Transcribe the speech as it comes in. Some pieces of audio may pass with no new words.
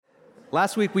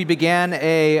Last week we began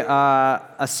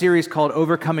a series called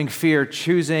Overcoming Fear,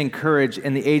 Choosing Courage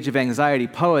in the Age of Anxiety.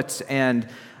 Poets and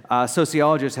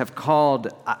sociologists have called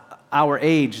our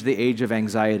age the age of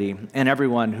anxiety, and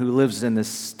everyone who lives in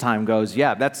this time goes,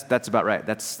 yeah, that's about right.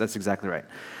 That's exactly right.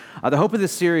 The hope of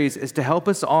this series is to help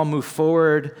us all move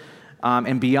forward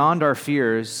and beyond our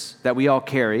fears that we all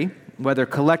carry, whether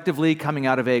collectively coming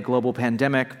out of a global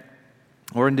pandemic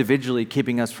or individually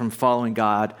keeping us from following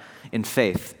God in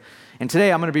faith. And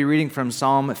today I'm going to be reading from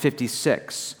Psalm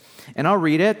 56. And I'll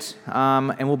read it,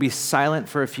 and we'll be silent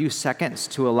for a few seconds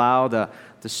to allow the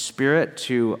Spirit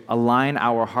to align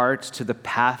our hearts to the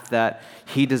path that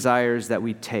He desires that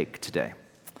we take today.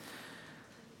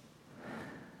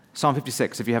 Psalm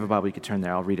 56, if you have a Bible, you can turn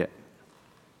there. I'll read it.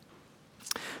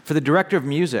 For the director of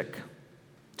music,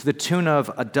 to the tune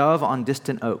of A Dove on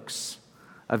Distant Oaks,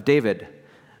 of David,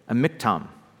 a miktam,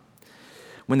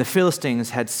 when the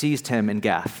Philistines had seized him in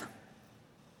Gath.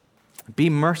 Be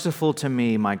merciful to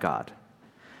me, my God,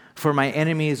 for my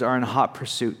enemies are in hot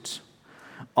pursuit.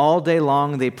 All day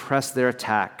long they press their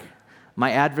attack.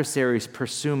 My adversaries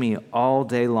pursue me all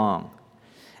day long.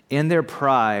 In their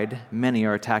pride, many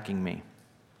are attacking me.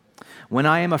 When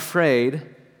I am afraid,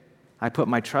 I put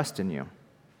my trust in you.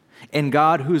 In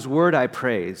God, whose word I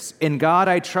praise. In God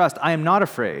I trust. I am not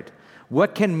afraid.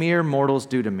 What can mere mortals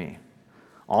do to me?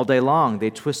 All day long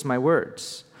they twist my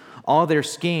words. All their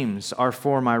schemes are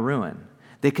for my ruin.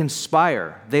 They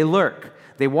conspire, they lurk,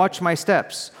 they watch my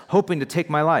steps, hoping to take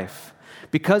my life.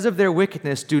 Because of their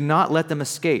wickedness, do not let them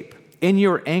escape. In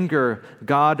your anger,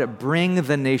 God, bring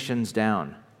the nations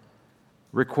down.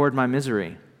 Record my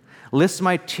misery. List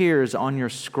my tears on your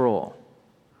scroll.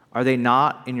 Are they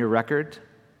not in your record?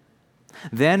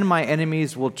 Then my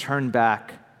enemies will turn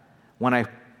back when I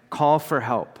call for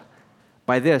help.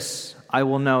 By this, I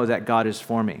will know that God is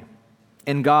for me.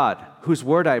 In God, whose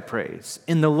word I praise.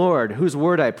 In the Lord, whose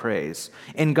word I praise.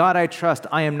 In God I trust.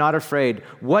 I am not afraid.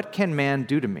 What can man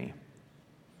do to me?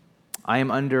 I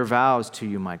am under vows to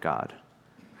you, my God.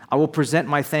 I will present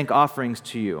my thank offerings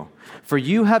to you. For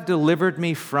you have delivered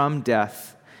me from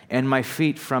death and my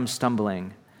feet from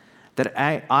stumbling, that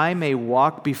I may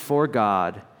walk before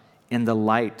God in the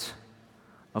light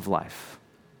of life.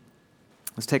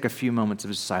 Let's take a few moments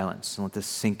of silence and let this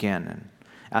sink in and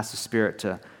ask the Spirit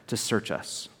to search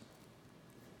us.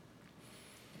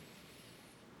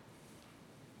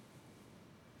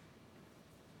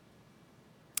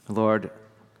 Lord,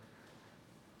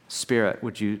 Spirit,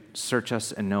 would you search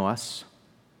us and know us?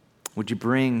 Would you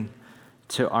bring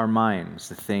to our minds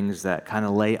the things that kind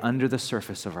of lay under the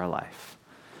surface of our life,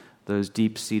 those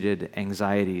deep-seated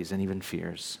anxieties and even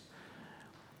fears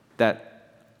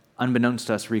that, unbeknownst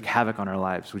to us, wreak havoc on our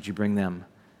lives? Would you bring them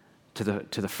to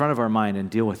the front of our mind and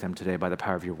deal with them today by the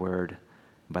power of your word,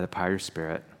 and by the power of your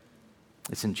Spirit?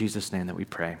 It's in Jesus' name that we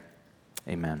pray.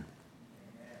 Amen.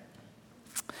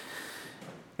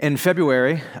 In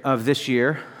February of this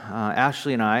year,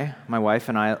 Ashley and I, my wife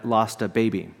and I, lost a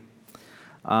baby.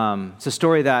 It's a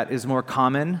story that is more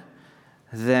common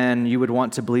than you would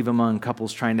want to believe among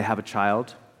couples trying to have a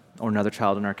child, or another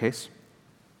child in our case.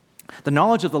 The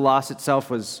knowledge of the loss itself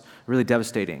was really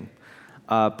devastating.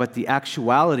 But the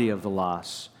actuality of the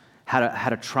loss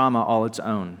had a trauma all its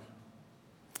own.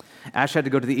 Ash had to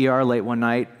go to the ER late one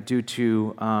night due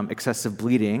to excessive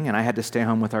bleeding, and I had to stay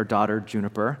home with our daughter,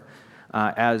 Juniper,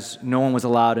 as no one was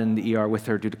allowed in the ER with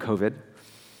her due to COVID.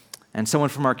 And someone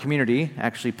from our community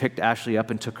actually picked Ashley up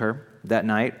and took her that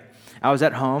night. I was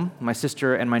at home. My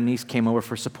sister and my niece came over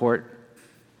for support.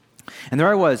 And there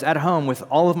I was at home with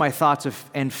all of my thoughts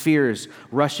and fears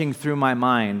rushing through my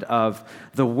mind of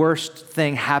the worst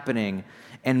thing happening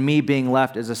and me being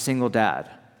left as a single dad,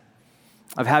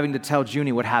 of having to tell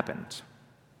Junie what happened.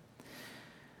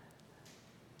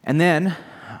 And then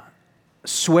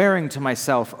swearing to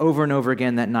myself over and over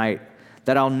again that night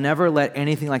that I'll never let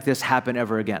anything like this happen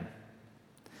ever again,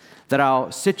 that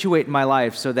I'll situate my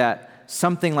life so that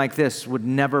something like this would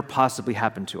never possibly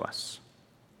happen to us.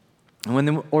 And when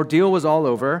the ordeal was all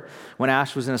over, when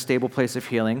Ash was in a stable place of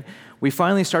healing, we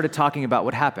finally started talking about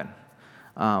what happened.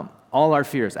 All our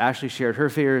fears. Ashley shared her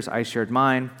fears, I shared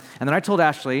mine. And then I told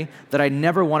Ashley that I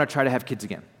never want to try to have kids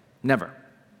again. Never.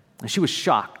 And she was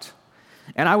shocked.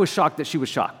 And I was shocked that she was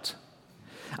shocked.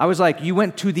 I was like, you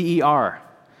went to the ER.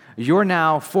 You're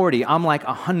now 40. I'm like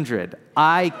 100.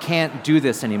 I can't do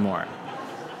this anymore.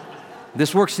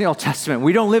 This works in the Old Testament.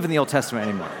 We don't live in the Old Testament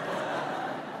anymore.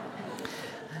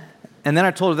 And then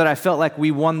I told her that I felt like we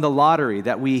won the lottery,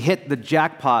 that we hit the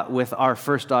jackpot with our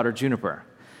first daughter, Juniper,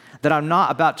 that I'm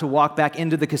not about to walk back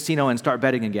into the casino and start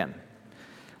betting again.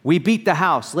 We beat the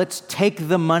house. Let's take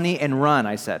the money and run,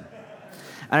 I said.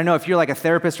 And I know if you're like a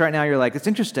therapist right now, you're like, it's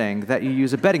interesting that you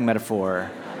use a bedding metaphor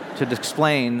to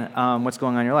explain what's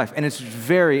going on in your life. And it's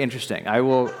very interesting. I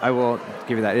will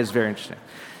give you that. It is very interesting.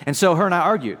 And so her and I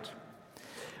argued.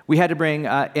 We had to bring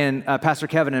in Pastor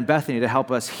Kevin and Bethany to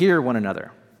help us hear one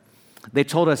another. They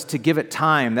told us to give it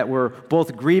time, that we're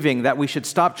both grieving, that we should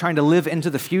stop trying to live into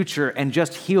the future and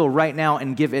just heal right now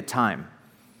and give it time.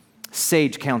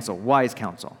 Sage counsel, wise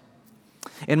counsel.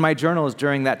 In my journals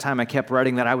during that time, I kept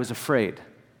writing that I was afraid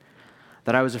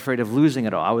of losing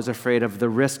it all. I was afraid of the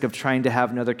risk of trying to have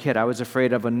another kid. I was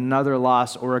afraid of another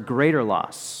loss or a greater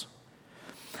loss.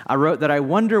 I wrote that I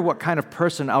wonder what kind of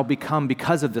person I'll become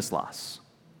because of this loss.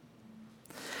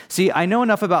 See, I know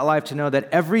enough about life to know that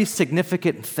every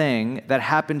significant thing that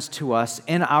happens to us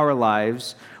in our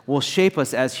lives will shape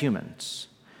us as humans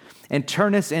and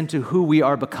turn us into who we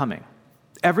are becoming.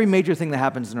 Every major thing that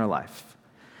happens in our life.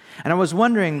 And I was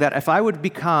wondering that if I would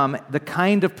become the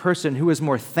kind of person who is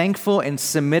more thankful and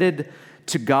submitted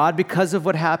to God because of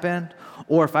what happened,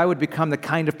 or if I would become the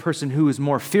kind of person who is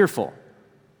more fearful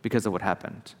because of what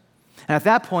happened. And at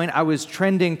that point, I was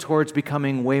trending towards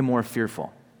becoming way more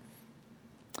fearful.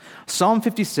 Psalm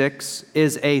 56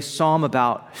 is a psalm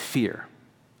about fear.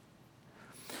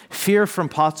 Fear from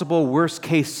possible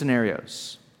worst-case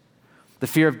scenarios. The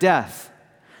fear of death,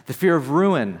 the fear of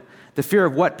ruin, the fear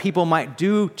of what people might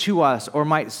do to us or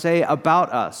might say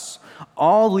about us,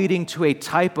 all leading to a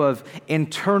type of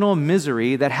internal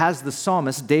misery that has the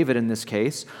psalmist, David in this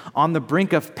case, on the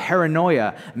brink of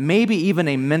paranoia, maybe even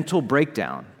a mental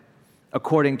breakdown,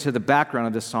 according to the background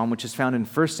of this psalm, which is found in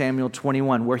 1 Samuel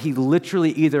 21, where he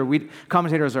literally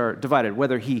commentators are divided,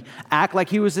 whether he acted like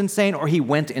he was insane or he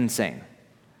went insane.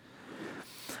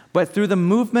 But through the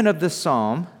movement of this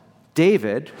psalm,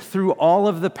 David, through all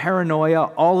of the paranoia,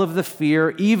 all of the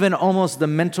fear, even almost the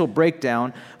mental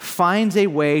breakdown, finds a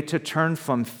way to turn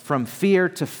from fear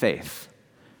to faith.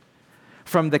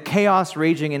 From the chaos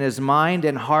raging in his mind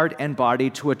and heart and body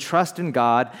to a trust in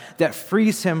God that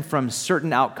frees him from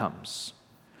certain outcomes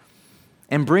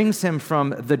and brings him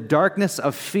from the darkness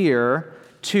of fear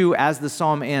to, as the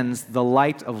psalm ends, the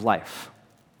light of life.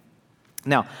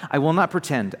 Now, I will not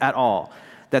pretend at all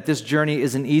that this journey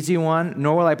is an easy one,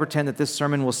 nor will I pretend that this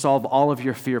sermon will solve all of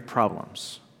your fear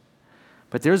problems.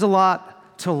 But there's a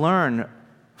lot to learn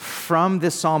from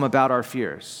this psalm about our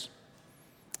fears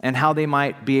and how they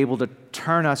might be able to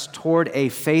turn us toward a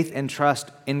faith and trust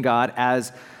in God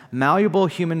as malleable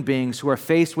human beings who are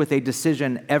faced with a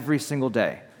decision every single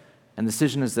day. And the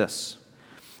decision is this: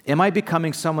 am I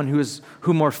becoming someone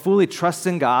who more fully trusts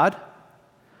in God,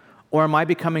 or am I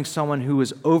becoming someone who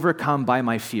is overcome by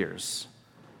my fears?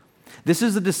 This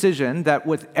is a decision that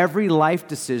with every life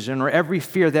decision or every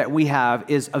fear that we have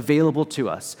is available to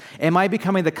us. Am I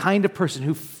becoming the kind of person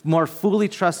who more fully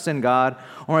trusts in God,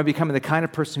 or am I becoming the kind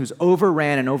of person who's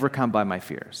overran and overcome by my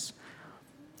fears?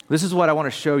 This is what I want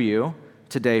to show you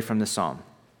today from this psalm.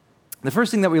 The first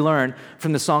thing that we learn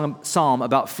from the psalm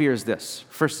about fear is this.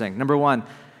 First thing, number one,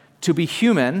 to be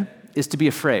human is to be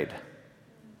afraid.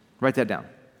 Write that down.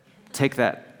 Take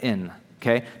that in,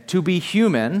 okay? To be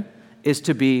human is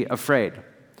to be afraid.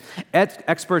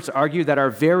 Experts argue that our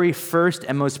very first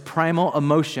and most primal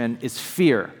emotion is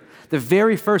fear. The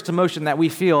very first emotion that we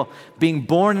feel being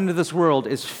born into this world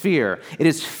is fear. It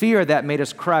is fear that made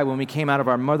us cry when we came out of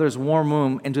our mother's warm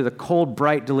womb into the cold,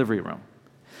 bright delivery room.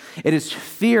 It is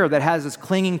fear that has us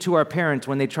clinging to our parents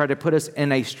when they tried to put us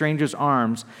in a stranger's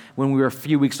arms when we were a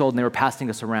few weeks old and they were passing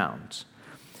us around.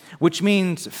 Which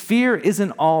means fear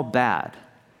isn't all bad.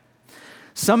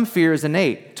 Some fear is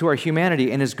innate to our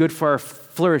humanity and is good for our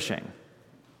flourishing.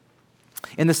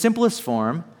 In the simplest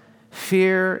form,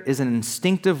 fear is an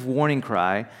instinctive warning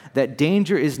cry that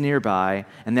danger is nearby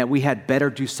and that we had better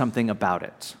do something about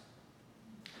it.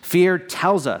 Fear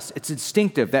tells us, it's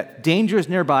instinctive, that danger is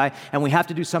nearby and we have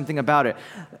to do something about it.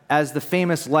 As the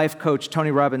famous life coach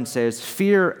Tony Robbins says,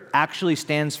 fear actually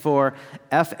stands for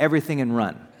F everything and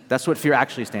run. That's what fear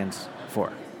actually stands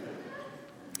for.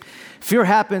 Fear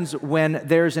happens when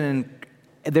there's an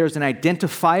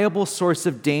identifiable source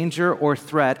of danger or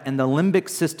threat, and the limbic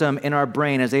system in our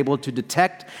brain is able to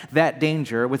detect that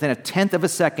danger within a tenth of a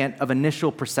second of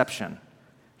initial perception.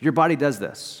 Your body does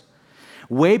this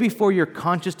way before your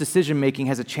conscious decision-making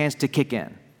has a chance to kick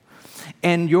in.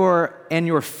 And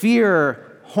your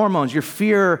fear hormones, your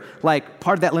fear, like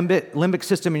part of that limbic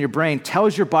system in your brain,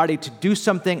 tells your body to do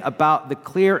something about the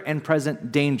clear and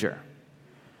present danger.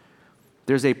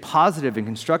 There's a positive and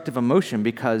constructive emotion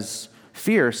because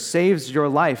fear saves your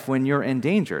life when you're in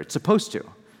danger. It's supposed to.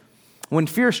 When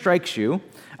fear strikes you,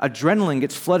 adrenaline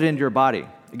gets flooded into your body.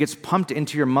 It gets pumped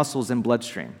into your muscles and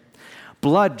bloodstream.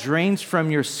 Blood drains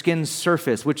from your skin's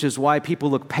surface, which is why people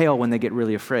look pale when they get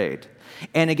really afraid.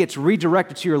 And it gets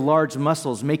redirected to your large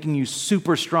muscles, making you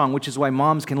super strong, which is why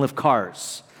moms can lift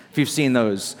cars, if you've seen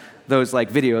those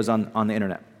like videos on the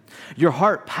internet. Your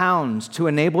heart pounds to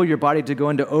enable your body to go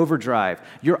into overdrive.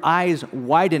 Your eyes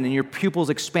widen and your pupils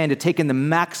expand to take in the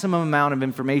maximum amount of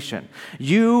information.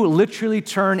 You literally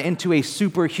turn into a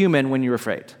superhuman when you're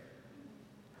afraid.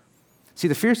 See,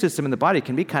 the fear system in the body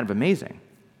can be kind of amazing,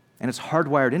 and it's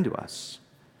hardwired into us.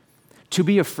 To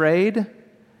be afraid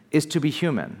is to be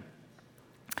human.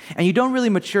 And you don't really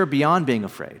mature beyond being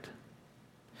afraid.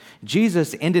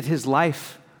 Jesus ended his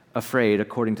life afraid,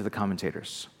 according to the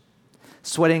commentators,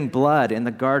 sweating blood in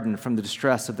the garden from the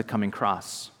distress of the coming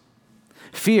cross.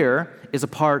 Fear is a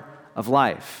part of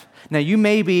life. Now, you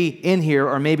may be in here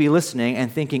or maybe listening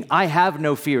and thinking, I have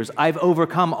no fears. I've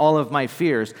overcome all of my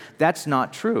fears. That's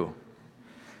not true.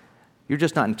 You're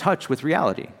just not in touch with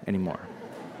reality anymore.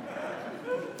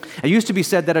 It used to be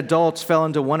said that adults fell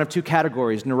into one of two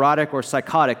categories, neurotic or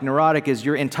psychotic. Neurotic is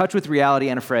you're in touch with reality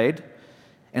and afraid,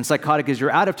 and psychotic is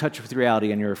you're out of touch with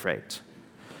reality and you're afraid.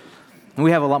 And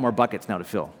we have a lot more buckets now to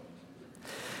fill.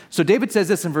 So David says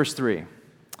this in verse 3,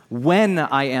 when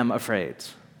I am afraid,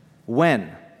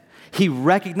 when. He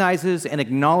recognizes and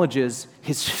acknowledges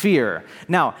his fear.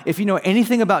 Now, if you know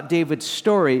anything about David's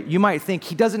story, you might think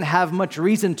he doesn't have much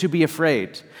reason to be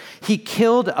afraid. He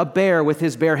killed a bear with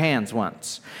his bare hands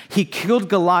once. He killed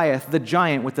Goliath, the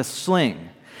giant, with a sling.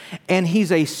 And he's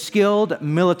a skilled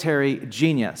military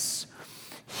genius.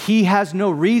 He has no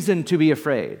reason to be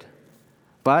afraid.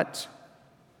 But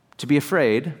to be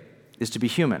afraid is to be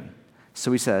human.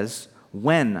 So he says,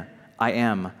 when I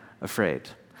am afraid.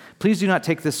 Please do not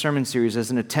take this sermon series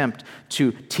as an attempt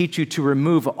to teach you to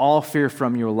remove all fear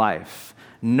from your life.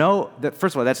 Know that,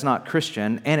 first of all, that's not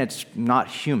Christian, and it's not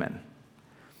human.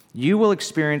 You will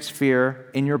experience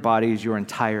fear in your bodies your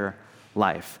entire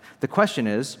life. The question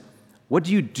is, what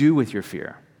do you do with your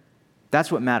fear?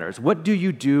 That's what matters. What do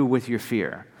you do with your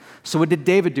fear? So what did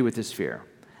David do with his fear?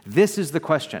 This is the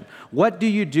question. What do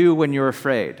you do when you're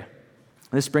afraid?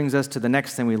 This brings us to the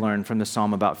next thing we learn from the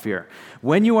psalm about fear.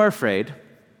 When you are afraid,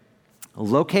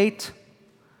 locate,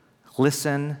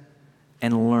 listen,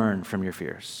 and learn from your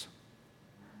fears.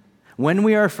 When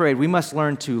we are afraid, we must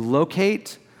learn to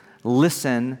locate,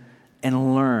 listen,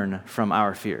 and learn from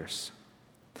our fears.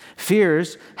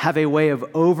 Fears have a way of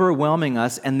overwhelming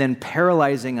us and then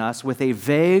paralyzing us with a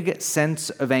vague sense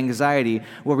of anxiety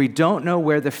where we don't know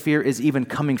where the fear is even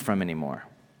coming from anymore.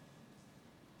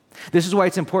 This is why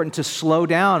it's important to slow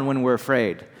down when we're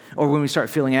afraid or when we start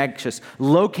feeling anxious.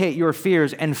 Locate your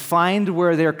fears and find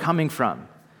where they're coming from.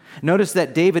 Notice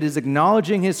that David is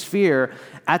acknowledging his fear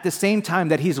at the same time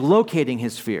that he's locating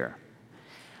his fear.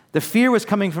 The fear was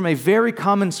coming from a very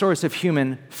common source of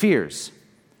human fears: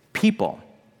 people.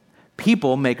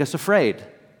 People make us afraid.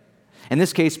 In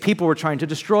this case, people were trying to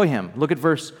destroy him. Look at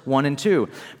verse 1 and 2.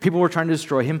 People were trying to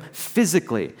destroy him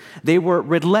physically. They were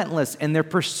relentless in their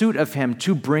pursuit of him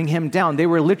to bring him down. They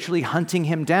were literally hunting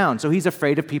him down. So he's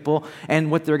afraid of people and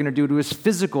what they're going to do to his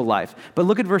physical life. But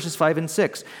look at verses 5 and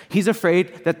 6. He's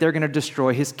afraid that they're going to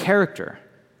destroy his character.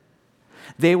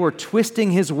 They were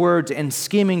twisting his words and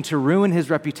scheming to ruin his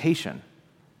reputation.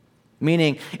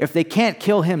 Meaning, if they can't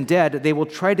kill him dead, they will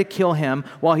try to kill him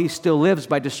while he still lives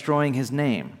by destroying his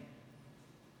name.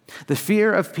 The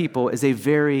fear of people is a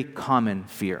very common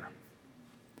fear.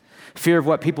 Fear of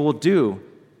what people will do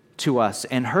to us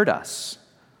and hurt us.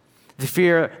 The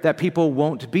fear that people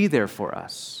won't be there for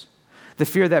us. The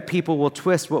fear that people will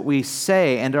twist what we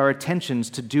say and our intentions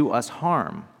to do us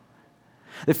harm.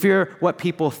 The fear of what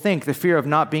people think, the fear of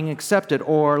not being accepted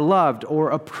or loved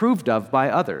or approved of by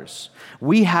others.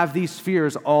 We have these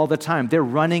fears all the time. They're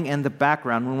running in the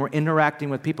background when we're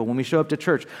interacting with people, when we show up to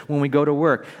church, when we go to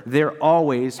work. They're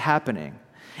always happening.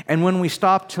 And when we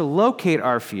stop to locate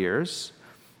our fears,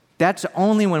 that's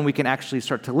only when we can actually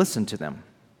start to listen to them.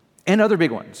 And other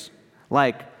big ones,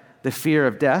 like the fear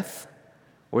of death,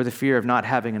 or the fear of not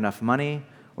having enough money,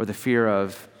 or the fear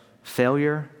of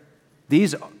failure.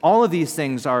 All of these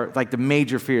things are like the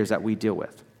major fears that we deal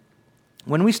with.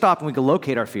 When we stop and we can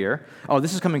locate our fear,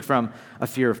 this is coming from a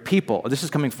fear of people, or this is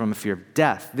coming from a fear of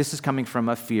death, this is coming from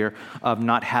a fear of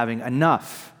not having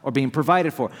enough or being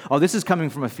provided for, this is coming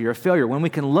from a fear of failure. When we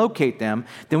can locate them,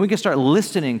 then we can start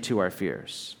listening to our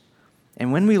fears.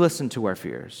 And when we listen to our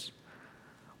fears,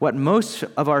 what most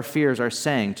of our fears are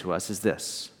saying to us is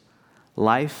this: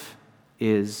 life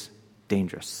is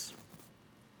dangerous.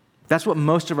 That's what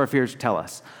most of our fears tell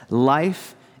us.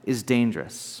 Life is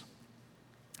dangerous.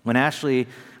 When Ashley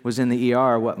was in the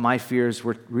ER, what my fears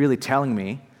were really telling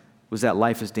me was that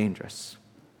life is dangerous.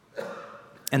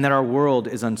 and that our world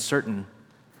is uncertain,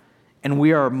 and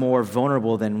we are more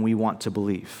vulnerable than we want to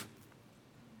believe.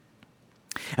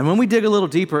 And when we dig a little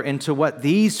deeper into what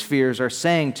these fears are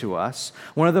saying to us,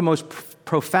 one of the most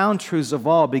profound truths of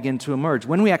all begin to emerge.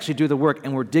 When we actually do the work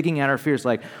and we're digging at our fears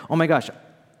like, oh my gosh,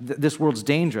 this world's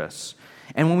dangerous.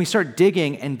 And when we start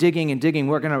digging and digging and digging,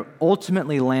 we're going to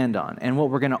ultimately land on, and what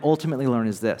we're going to ultimately learn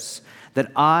is this,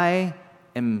 that I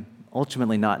am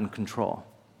ultimately not in control.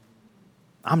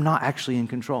 I'm not actually in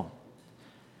control.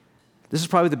 This is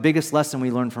probably the biggest lesson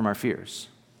we learn from our fears.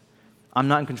 I'm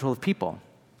not in control of people.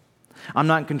 I'm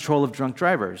not in control of drunk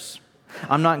drivers.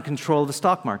 I'm not in control of the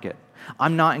stock market.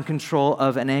 I'm not in control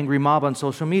of an angry mob on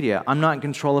social media. I'm not in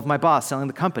control of my boss selling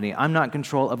the company. I'm not in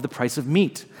control of the price of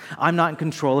meat. I'm not in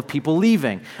control of people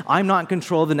leaving. I'm not in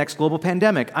control of the next global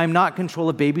pandemic. I'm not in control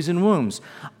of babies in wombs.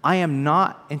 I am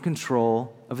not in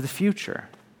control of the future.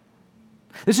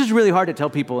 This is really hard to tell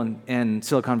people in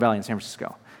Silicon Valley and San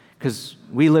Francisco, because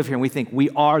we live here and we think we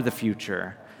are the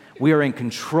future. We are in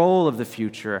control of the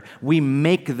future. We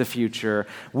make the future.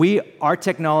 Our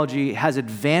technology has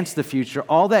advanced the future.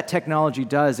 All that technology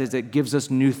does is it gives us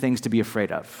new things to be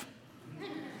afraid of.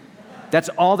 That's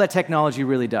all that technology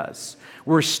really does.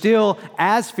 We're still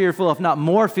as fearful, if not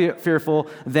more fearful,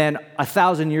 than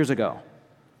 1,000 years ago.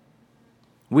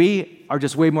 We are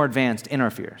just way more advanced in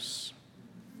our fears.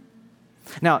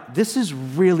 Now, this is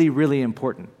really, really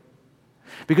important.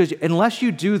 Because unless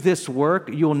you do this work,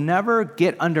 you'll never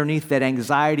get underneath that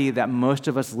anxiety that most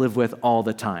of us live with all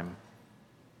the time.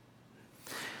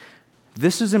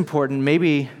 This is important,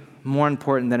 maybe more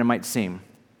important than it might seem.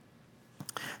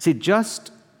 See,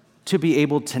 just to be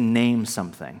able to name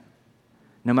something,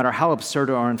 no matter how absurd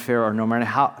or unfair, or no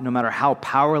matter how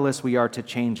powerless we are to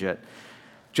change it,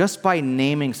 just by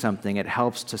naming something, it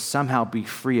helps to somehow be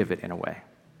free of it in a way.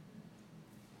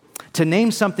 To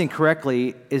name something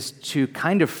correctly is to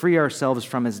kind of free ourselves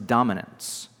from its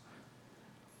dominance,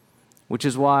 which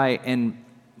is why in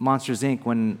Monsters, Inc.,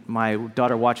 when my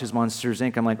daughter watches Monsters,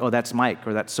 Inc., I'm like, oh, that's Mike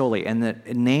or that's Sully, and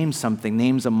it names something,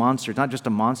 names a monster. It's not just a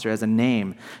monster, it has a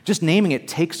name. Just naming it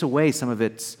takes away some of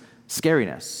its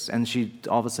scariness, and she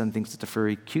all of a sudden thinks it's a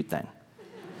furry, cute thing.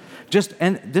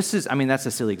 That's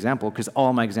a silly example, because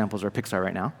all my examples are Pixar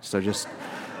right now, so just,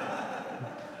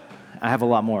 I have a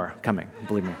lot more coming,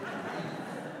 believe me.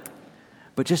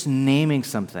 But just naming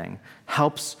something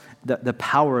helps the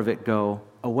power of it go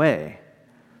away.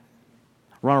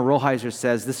 Ronald Rolheiser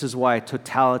says this is why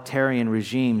totalitarian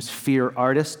regimes fear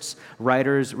artists,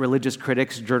 writers, religious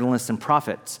critics, journalists, and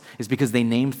prophets, is because they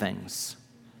name things.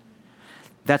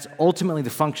 That's ultimately the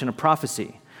function of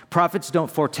prophecy. Prophets don't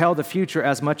foretell the future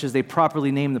as much as they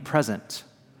properly name the present.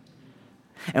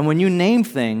 And when you name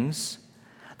things,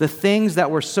 the things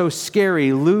that were so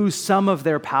scary lose some of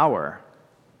their power.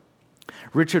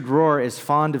 Richard Rohr is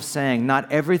fond of saying,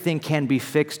 not everything can be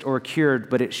fixed or cured,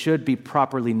 but it should be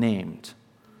properly named.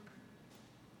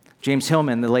 James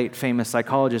Hillman, the late famous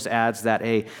psychologist, adds that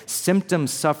a symptom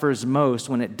suffers most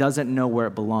when it doesn't know where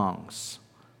it belongs.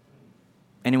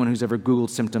 Anyone who's ever Googled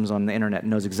symptoms on the internet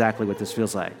knows exactly what this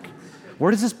feels like.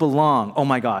 Where does this belong? Oh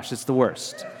my gosh, it's the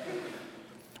worst.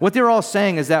 What they're all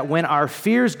saying is that when our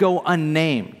fears go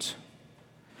unnamed,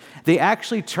 they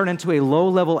actually turn into a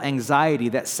low-level anxiety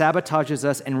that sabotages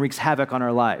us and wreaks havoc on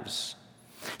our lives.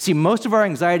 See, most of our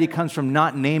anxiety comes from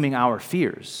not naming our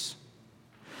fears.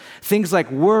 Things like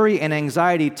worry and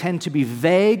anxiety tend to be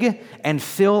vague and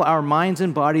fill our minds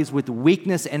and bodies with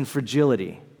weakness and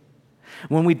fragility.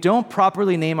 When we don't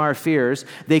properly name our fears,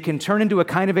 they can turn into a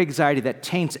kind of anxiety that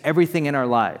taints everything in our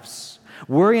lives.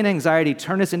 Worry and anxiety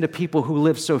turn us into people who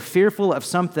live so fearful of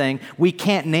something we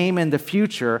can't name in the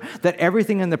future that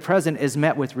everything in the present is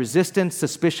met with resistance,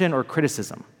 suspicion, or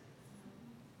criticism.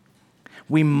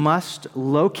 We must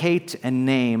locate and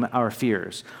name our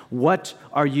fears. What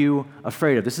are you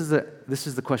afraid of? This is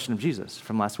the question of Jesus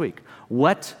from last week.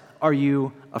 What are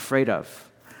you afraid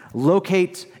of?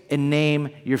 Locate and name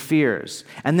your fears,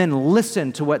 and then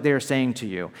listen to what they're saying to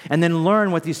you, and then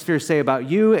learn what these fears say about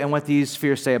you and what these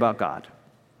fears say about God.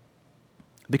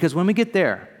 Because when we get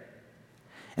there,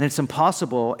 and it's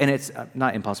impossible, and it's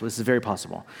not impossible, this is very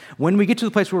possible. When we get to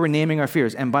the place where we're naming our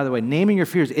fears, and by the way, naming your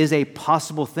fears is a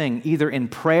possible thing, either in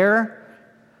prayer,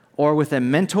 or with a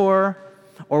mentor,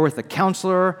 or with a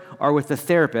counselor, or with a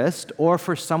therapist, or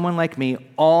for someone like me,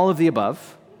 all of the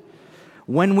above.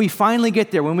 When we finally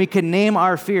get there, when we can name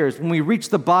our fears, when we reach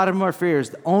the bottom of our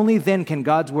fears, only then can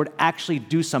God's word actually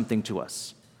do something to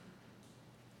us.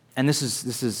 And this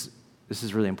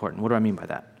is really important. What do I mean by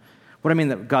that? What do I mean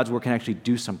that God's word can actually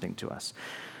do something to us?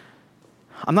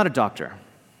 I'm not a doctor,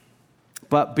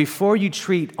 but before you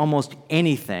treat almost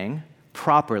anything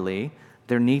properly,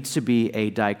 there needs to be a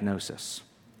diagnosis.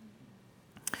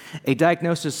 A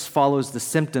diagnosis follows the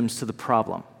symptoms to the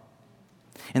problem.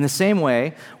 In the same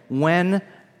way, when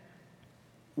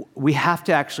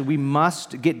we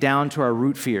must get down to our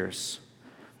root fears.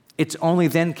 It's only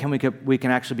then we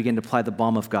can actually begin to apply the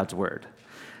balm of God's word.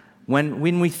 When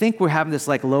we think we're having this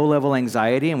like low-level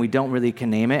anxiety and we don't really can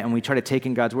name it and we try to take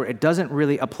in God's word, it doesn't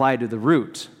really apply to the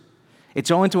root. It's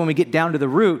only when we get down to the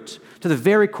root, to the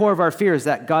very core of our fears,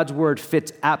 that God's word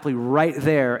fits aptly right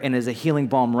there and is a healing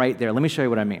balm right there. Let me show you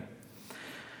what I mean.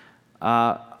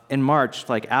 In March,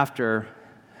 like after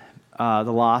the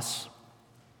loss,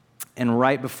 and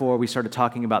right before we started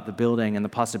talking about the building and the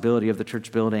possibility of the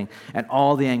church building and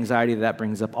all the anxiety that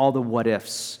brings up, all the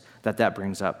what-ifs that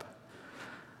brings up,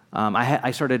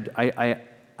 I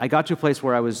got to a place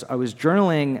where I was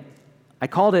journaling. I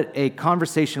called it a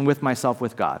conversation with myself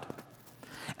with God.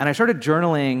 And I started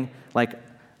journaling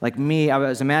like me. I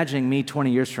was imagining me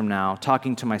 20 years from now,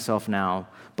 talking to myself now,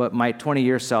 but my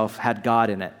 20-year self had God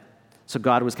in it. So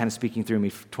God was kind of speaking through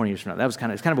me 20 years from now. It's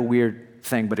kind of a weird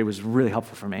thing, but it was really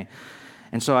helpful for me.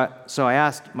 And so I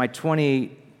asked my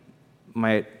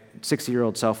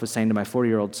 60-year-old self was saying to my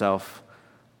 40-year-old self,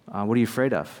 what are you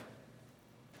afraid of?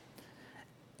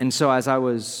 And so as I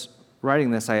was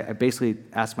writing this, I basically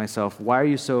asked myself, why are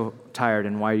you so tired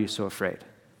and why are you so afraid?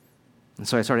 And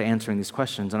so I started answering these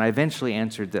questions, and I eventually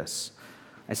answered this.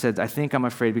 I said, I think I'm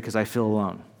afraid because I feel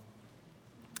alone,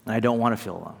 and I don't want to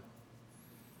feel alone.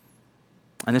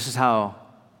 And this is how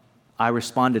I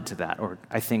responded to that, or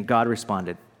I think God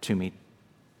responded to me,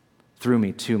 through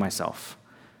me, to myself.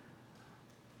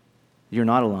 You're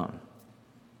not alone.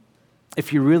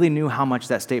 If you really knew how much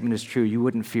that statement is true, you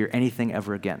wouldn't fear anything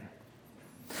ever again.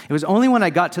 It was only when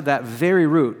I got to that very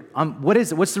root, what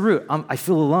is it? What's the root? I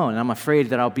feel alone, and I'm afraid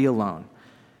that I'll be alone.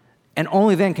 And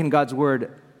only then can God's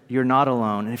word, you're not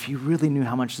alone. And if you really knew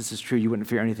how much this is true, you wouldn't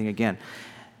fear anything again.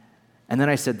 And then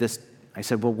I said,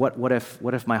 well, what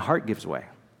if my heart gives way?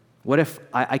 What if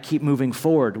I keep moving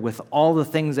forward with all the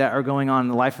things that are going on in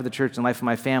the life of the church and the life of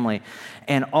my family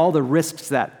and all the risks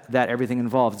that everything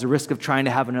involves, the risk of trying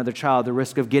to have another child, the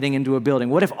risk of getting into a building?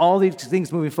 What if all these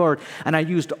things moving forward and I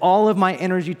used all of my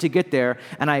energy to get there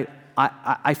and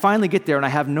I finally get there and I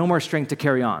have no more strength to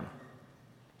carry on?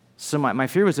 So my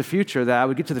fear was the future, that I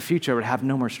would get to the future, I would have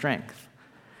no more strength.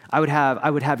 I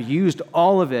would have used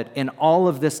all of it in all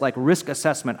of this like risk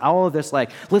assessment, all of this like,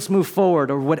 let's move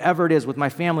forward or whatever it is with my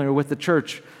family or with the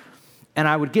church. And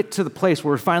I would get to the place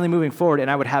where we're finally moving forward and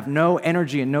I would have no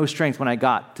energy and no strength when I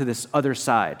got to this other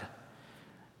side.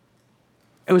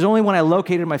 It was only when I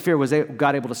located my fear was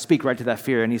God able to speak right to that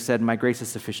fear, and he said, my grace is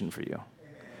sufficient for you.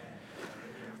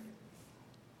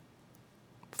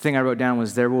 The thing I wrote down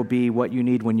was, there will be what you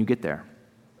need when you get there.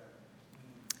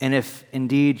 And if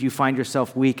indeed you find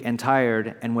yourself weak and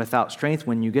tired and without strength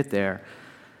when you get there,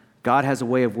 God has a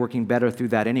way of working better through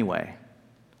that anyway.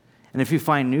 And if you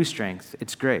find new strength,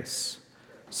 it's grace.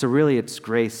 So really, it's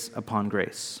grace upon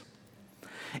grace.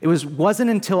 It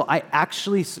wasn't until I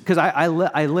actually, because I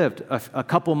lived a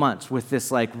couple months with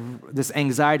this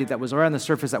anxiety that was around the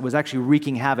surface that was actually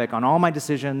wreaking havoc on all my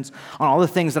decisions, on all the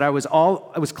things that I was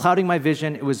clouding my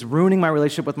vision. It was ruining my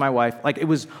relationship with my wife. Like, it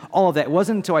was all of that. It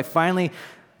wasn't until I finally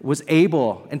was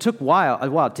able, and took a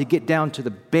while to get down to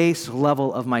the base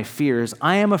level of my fears.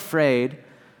 I am afraid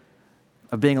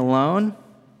of being alone,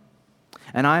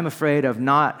 and I'm afraid of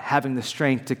not having the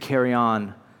strength to carry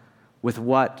on with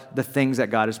the things that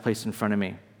God has placed in front of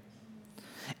me.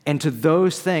 And to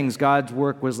those things, God's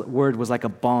word was like a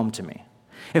balm to me.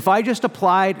 If I just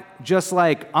applied just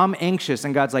like, I'm anxious,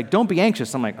 and God's like, don't be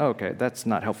anxious, I'm like, oh, okay, that's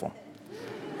not helpful.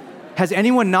 Has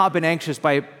anyone not been anxious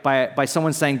by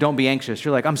someone saying, don't be anxious?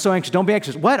 You're like, I'm so anxious, don't be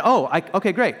anxious. What? Oh,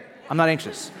 okay, great. I'm not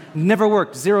anxious. Never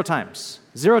worked, 0 times.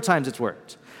 0 times it's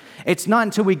worked. It's not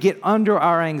until we get under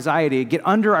our anxiety, get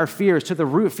under our fears to the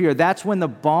root fear, that's when the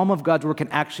balm of God's word can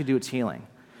actually do its healing.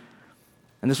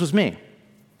 And this was me,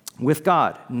 with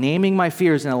God, naming my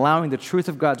fears and allowing the truth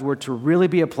of God's word to really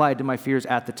be applied to my fears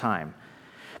at the time.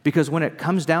 Because when it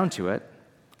comes down to it,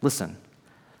 listen,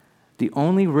 the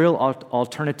only real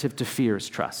alternative to fear is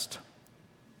trust.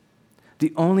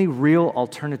 The only real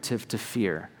alternative to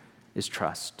fear is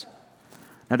trust.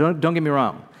 Now, don't get me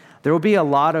wrong. There will be a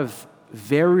lot of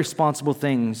very responsible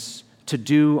things to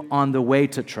do on the way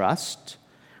to trust.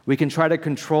 We can try to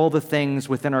control the things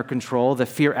within our control. The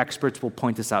fear experts will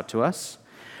point this out to us.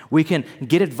 We can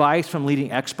get advice from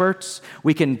leading experts.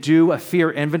 We can do a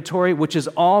fear inventory, which is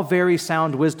all very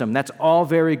sound wisdom. That's all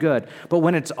very good. But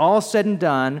when it's all said and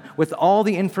done, with all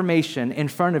the information in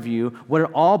front of you, what it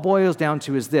all boils down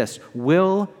to is this: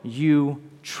 will you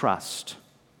trust?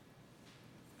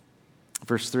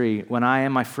 verse 3, when I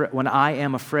am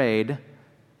afraid,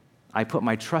 I put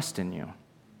my trust in you.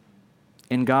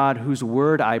 In God, whose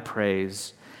word I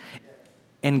praise.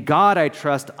 In God I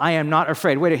trust, I am not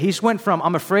afraid. Wait, he just went from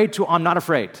I'm afraid to I'm not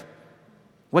afraid.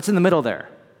 What's in the middle there?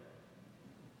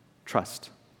 Trust.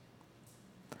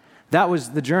 That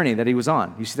was the journey that he was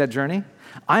on. You see that journey?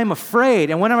 I am afraid,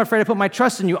 and when I'm afraid, I put my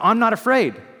trust in you. I'm not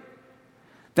afraid.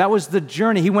 That was the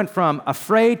journey. He went from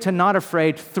afraid to not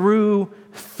afraid through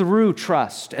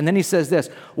trust. And then he says this,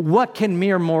 what can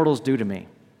mere mortals do to me?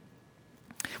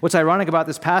 What's ironic about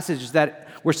this passage is that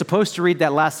we're supposed to read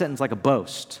that last sentence like a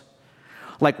boast.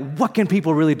 Like, what can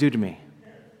people really do to me?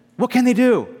 What can they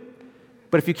do?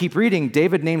 But if you keep reading,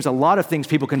 David names a lot of things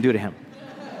people can do to him,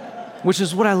 which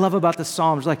is what I love about the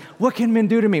Psalms. Like, what can men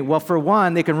do to me? Well, for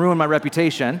one, they can ruin my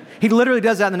reputation. He literally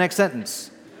does that in the next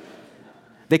sentence.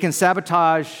 They can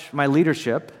sabotage my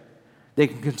leadership. They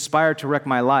can conspire to wreck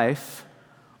my life,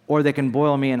 or they can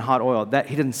boil me in hot oil. That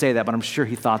he didn't say that, but I'm sure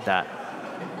he thought that.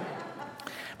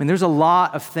 I mean, there's a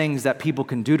lot of things that people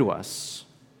can do to us.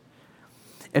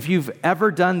 If you've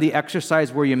ever done the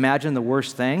exercise where you imagine the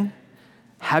worst thing,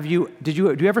 do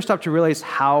you ever stop to realize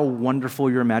how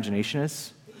wonderful your imagination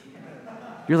is?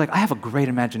 You're like, I have a great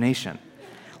imagination.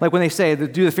 Like when they say,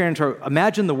 do the fear intro,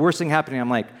 imagine the worst thing happening. I'm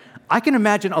like, I can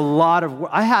imagine a lot of,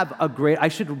 I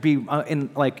should be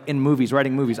in movies,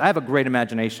 writing movies. I have a great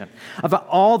imagination about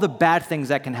all the bad things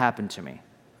that can happen to me.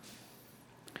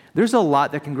 There's a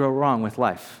lot that can go wrong with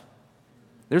life.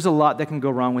 There's a lot that can go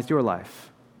wrong with your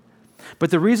life.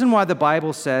 But the reason why the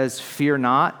Bible says fear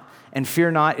not, and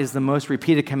fear not is the most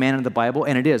repeated command in the Bible,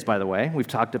 and it is, by the way. We've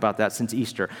talked about that since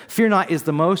Easter. Fear not is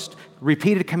the most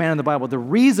repeated command in the Bible. The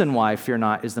reason why fear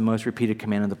not is the most repeated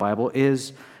command in the Bible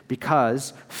is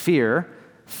because fear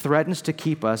threatens to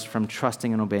keep us from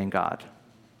trusting and obeying God.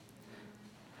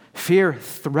 Fear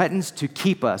threatens to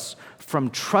keep us from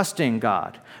trusting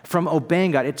God, from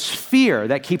obeying God. It's fear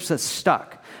that keeps us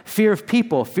stuck. Fear of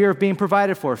people, fear of being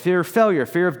provided for, fear of failure,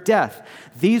 fear of death.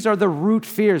 These are the root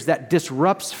fears that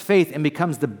disrupts faith and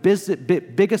becomes the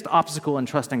biggest obstacle in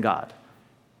trusting God.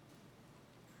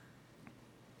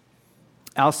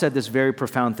 Al said this very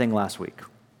profound thing last week.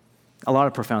 A lot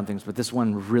of profound things, but this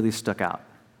one really stuck out.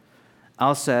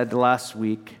 Al said last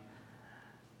week,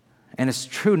 and it's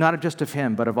true not just of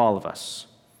him, but of all of us.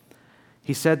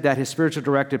 He said that his spiritual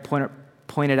director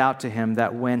pointed out to him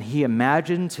that when he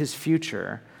imagines his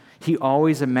future, he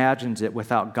always imagines it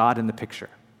without God in the picture.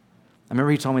 I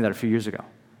remember he told me that a few years ago.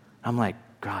 I'm like,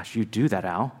 gosh, you do that,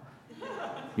 Al.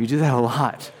 You do that a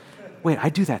lot. Wait, I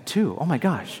do that too. Oh my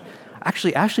gosh.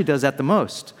 Actually, Ashley does that the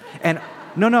most. And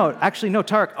no,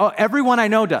 Tarek. Oh, everyone I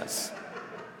know does.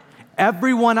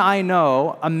 Everyone I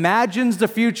know imagines the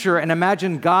future and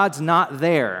imagine God's not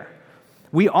there.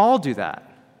 We all do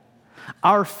that.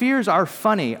 Our fears are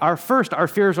funny. Our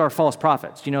fears are false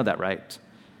prophets. You know that, right?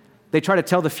 They try to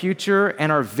tell the future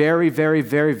and are very, very,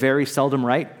 very, very seldom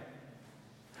right.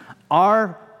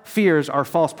 Our fears are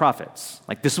false prophets.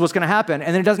 Like, this is what's going to happen,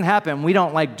 and then it doesn't happen. We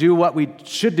don't, do what we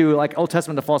should do, like Old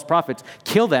Testament to false prophets.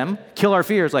 Kill them. Kill our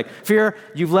fears. Like, fear,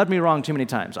 you've led me wrong too many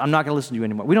times. I'm not going to listen to you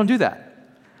anymore. We don't do that.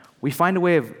 We find a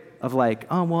way of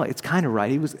oh, well, it's kind of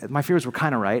right. My fears were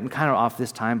kind of right and kind of off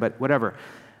this time, but whatever.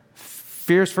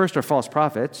 Fears first are false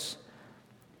prophets.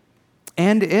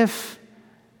 And if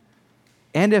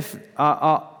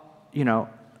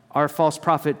our false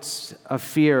prophets of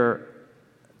fear,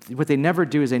 what they never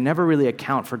do is they never really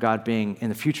account for God being in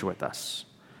the future with us.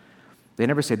 They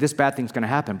never say, this bad thing's going to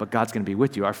happen, but God's going to be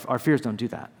with you. Our fears don't do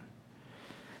that.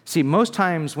 See, most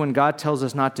times when God tells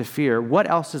us not to fear, what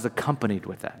else is accompanied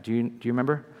with that? Do you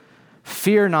remember?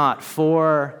 Fear not,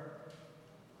 for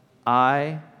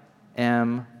I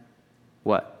am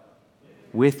what?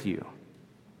 With you.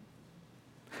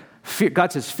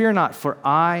 God says, fear not, for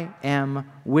I am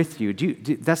with you.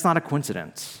 That's not a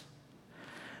coincidence.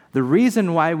 The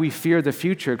reason why we fear the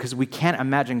future, because we can't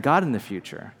imagine God in the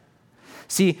future.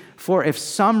 See, for if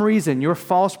some reason your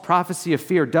false prophecy of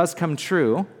fear does come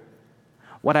true,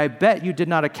 what I bet you did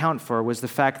not account for was the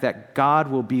fact that God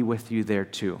will be with you there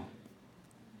too.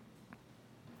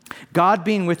 God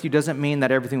being with you doesn't mean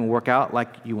that everything will work out like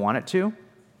you want it to.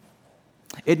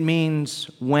 It means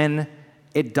when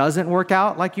it doesn't work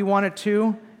out like you want it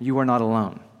to, you are not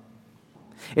alone.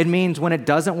 It means when it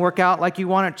doesn't work out like you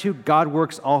want it to, God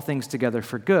works all things together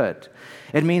for good.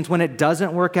 It means when it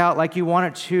doesn't work out like you want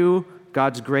it to,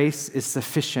 God's grace is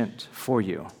sufficient for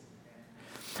you.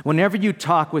 Whenever I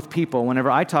talk with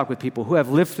people who have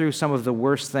lived through some of the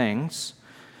worst things,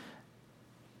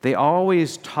 they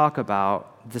always talk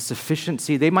about the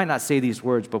sufficiency. They might not say these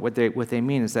words, but what they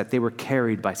mean is that they were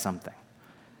carried by something,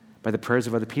 by the prayers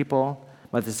of other people,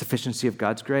 by the sufficiency of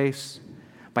God's grace,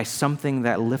 by something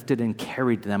that lifted and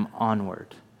carried them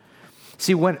onward.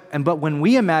 See, but when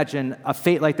we imagine a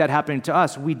fate like that happening to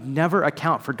us, we never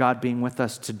account for God being with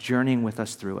us, to journeying with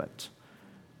us through it.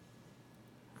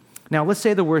 Now, let's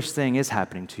say the worst thing is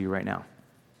happening to you right now.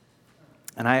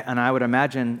 And I would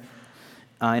imagine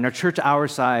in our church our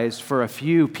size, for a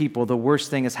few people, the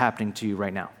worst thing is happening to you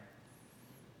right now.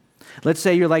 Let's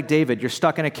say you're like David. You're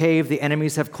stuck in a cave. The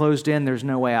enemies have closed in. There's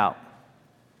no way out.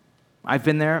 I've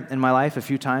been there in my life a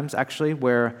few times, actually,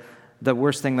 where the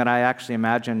worst thing that I actually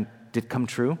imagined did come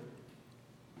true.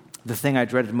 The thing I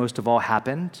dreaded most of all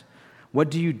happened.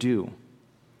 What do you do?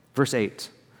 Verse 8.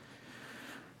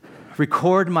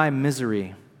 Record my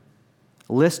misery.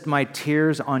 List my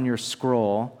tears on your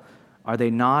scroll. Are they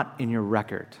not in your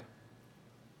record?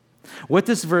 What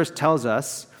this verse tells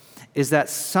us is that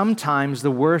sometimes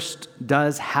the worst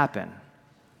does happen.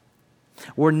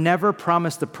 We're never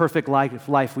promised the perfect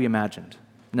life we imagined.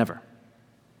 Never.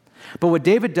 But what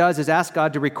David does is ask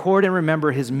God to record and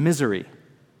remember his misery,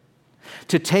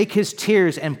 to take his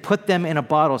tears and put them in a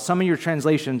bottle. Some of your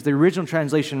translations, the original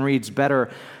translation reads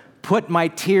better, put my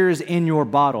tears in your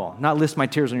bottle, not list my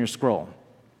tears on your scroll.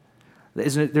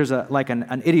 There's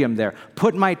an idiom there.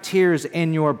 Put my tears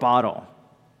in your bottle.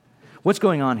 What's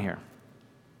going on here?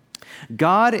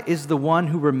 God is the one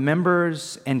who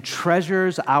remembers and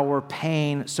treasures our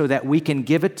pain so that we can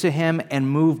give it to him and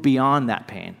move beyond that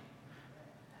pain.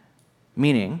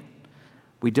 Meaning,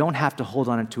 we don't have to hold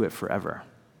on to it forever.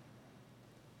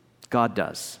 God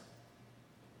does.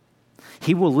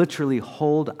 He will literally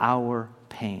hold our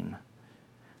pain,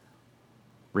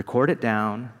 record it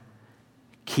down,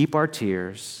 keep our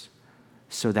tears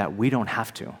so that we don't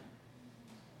have to.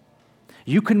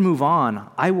 You can move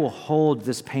on. I will hold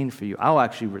this pain for you. I'll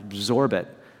actually absorb it.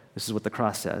 This is what the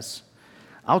cross says.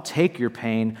 I'll take your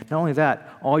pain. Not only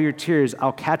that, all your tears,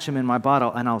 I'll catch them in my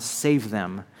bottle and I'll save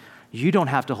them. You don't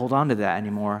have to hold on to that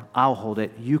anymore. I'll hold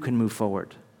it. You can move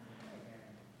forward.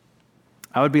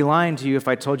 I would be lying to you if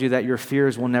I told you that your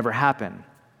fears will never happen.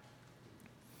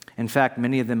 In fact,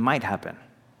 many of them might happen.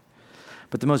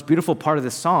 But the most beautiful part of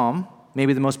this psalm,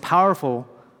 maybe the most powerful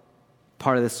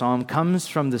part of the psalm, comes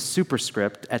from the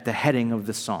superscript at the heading of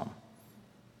the psalm.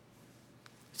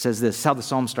 It says this, how the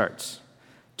psalm starts.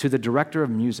 To the director of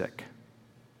music,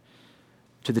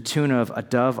 to the tune of A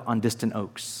Dove on Distant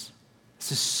Oaks.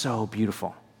 This is so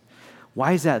beautiful.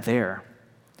 Why is that there?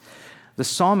 The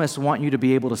psalmists want you to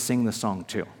be able to sing the song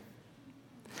too.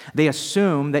 They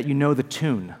assume that you know the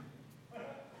tune.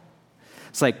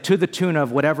 It's like to the tune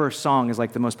of whatever song is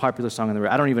like the most popular song on the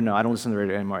radio. I don't even know. I don't listen to the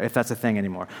radio anymore, if that's a thing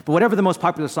anymore. But whatever the most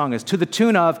popular song is, to the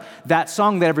tune of that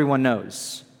song that everyone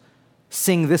knows,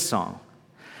 sing this song.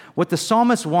 What the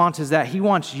psalmist wants is that he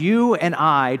wants you and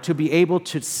I to be able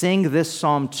to sing this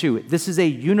psalm too. This is a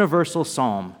universal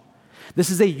psalm. This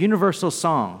is a universal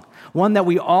song, one that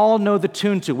we all know the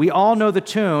tune to. We all know the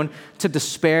tune to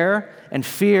despair and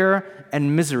fear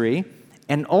and misery.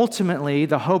 And ultimately,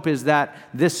 the hope is that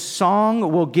this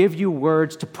song will give you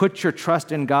words to put your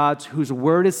trust in God, whose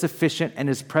word is sufficient and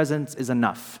his presence is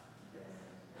enough.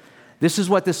 This is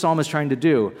what this psalm is trying to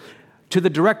do. To the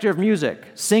director of music,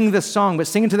 sing this song, but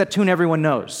sing it to that tune everyone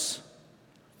knows.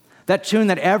 That tune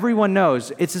that everyone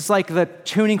knows. It's just like the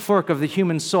tuning fork of the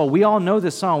human soul. We all know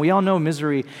this song. We all know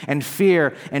misery and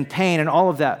fear and pain and all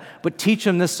of that. But teach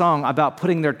them this song about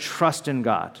putting their trust in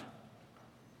God.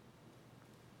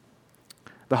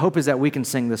 The hope is that we can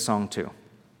sing this song too.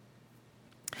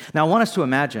 Now, I want us to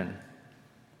imagine,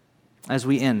 as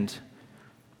we end,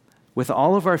 with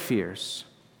all of our fears,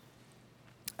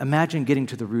 imagine getting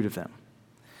to the root of them.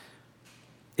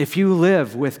 If you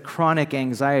live with chronic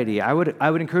anxiety, I would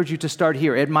encourage you to start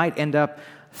here. It might end up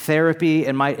therapy.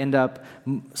 It might end up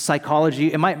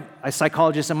psychology. A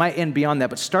psychologist. It might end beyond that.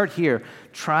 But start here.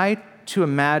 Try to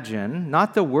imagine,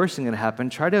 not the worst thing that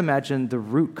happened, try to imagine the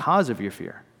root cause of your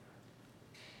fear.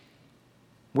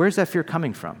 Where's that fear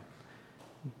coming from?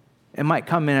 It might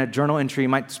come in a journal entry. You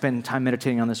might spend time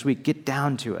meditating on this week. Get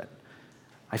down to it.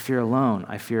 I fear alone.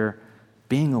 I fear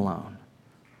being alone.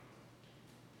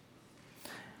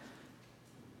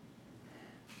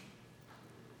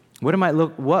 What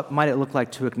might it look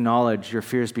like to acknowledge your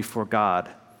fears before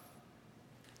God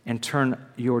and turn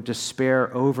your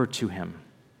despair over to him,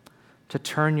 to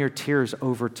turn your tears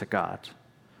over to God,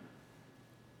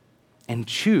 and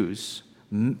choose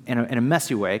in a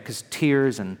messy way, because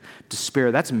tears and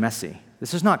despair, that's messy.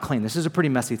 This is not clean. This is a pretty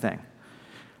messy thing.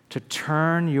 To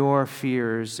turn your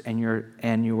fears and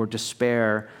your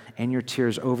despair and your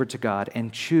tears over to God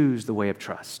and choose the way of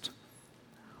trust.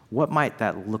 What might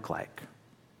that look like?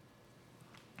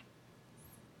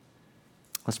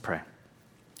 Let's pray.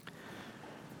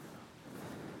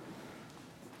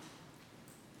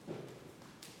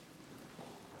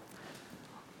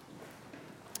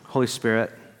 Holy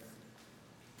Spirit,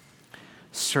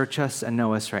 search us and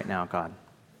know us right now, God.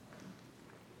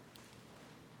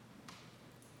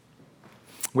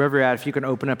 Wherever you're at, if you can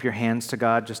open up your hands to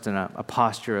God, just in a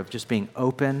posture of just being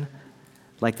open,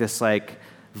 like this, like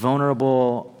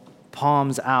vulnerable,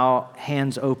 palms out,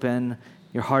 hands open,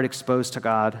 your heart exposed to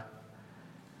God.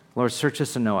 Lord, search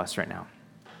us and know us right now.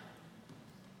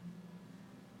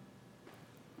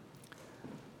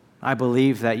 I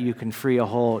believe that you can free a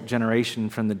whole generation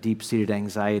from the deep-seated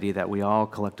anxiety that we all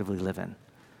collectively live in.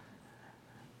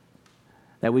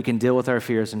 That we can deal with our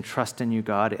fears and trust in you,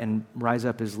 God, and rise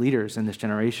up as leaders in this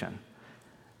generation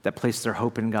that place their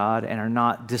hope in God and are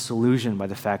not disillusioned by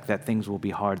the fact that things will be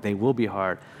hard. They will be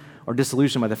hard. Or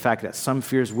disillusioned by the fact that some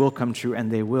fears will come true, and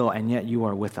they will, and yet you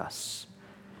are with us.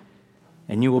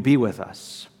 And you will be with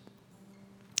us.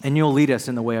 And you'll lead us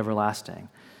in the way everlasting.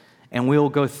 And we'll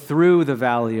go through the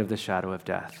valley of the shadow of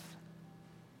death.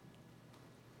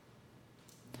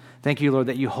 Thank you, Lord,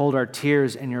 that you hold our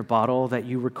tears in your bottle, that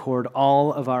you record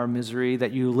all of our misery,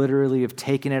 that you literally have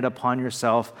taken it upon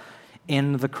yourself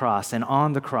in the cross and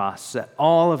on the cross, that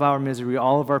all of our misery,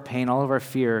 all of our pain, all of our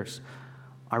fears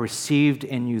are received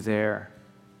in you there.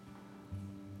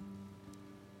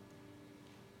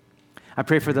 I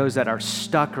pray for those that are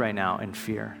stuck right now in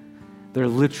fear. They're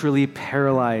literally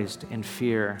paralyzed in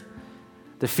fear.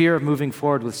 The fear of moving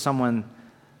forward with someone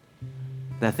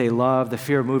that they love, the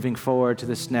fear of moving forward to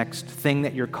this next thing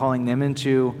that you're calling them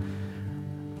into,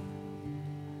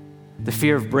 the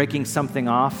fear of breaking something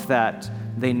off that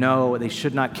they know they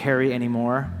should not carry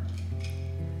anymore.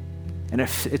 And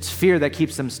if it's fear that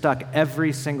keeps them stuck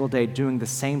every single day, doing the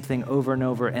same thing over and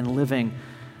over and living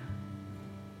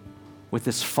with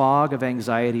this fog of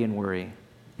anxiety and worry.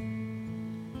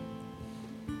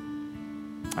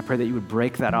 I pray that you would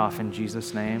break that off in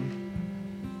Jesus' name.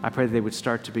 I pray that they would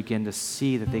start to begin to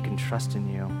see that they can trust in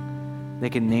you. They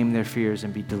can name their fears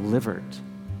and be delivered.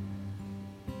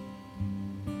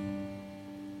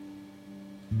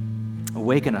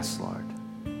 Awaken us, Lord.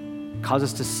 Cause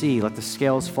us to see. Let the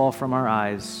scales fall from our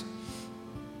eyes.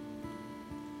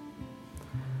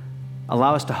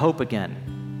 Allow us to hope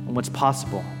again on what's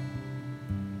possible.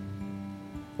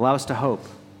 Allow us to hope.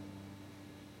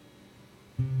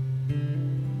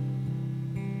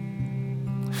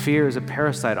 Fear is a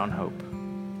parasite on hope.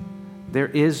 There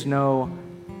is no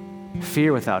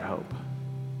fear without hope.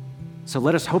 So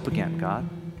let us hope again, God.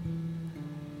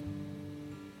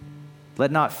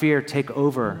 Let not fear take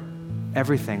over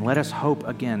everything. Let us hope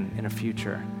again in a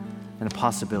future and a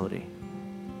possibility.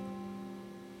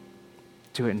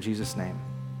 Do it in Jesus' name.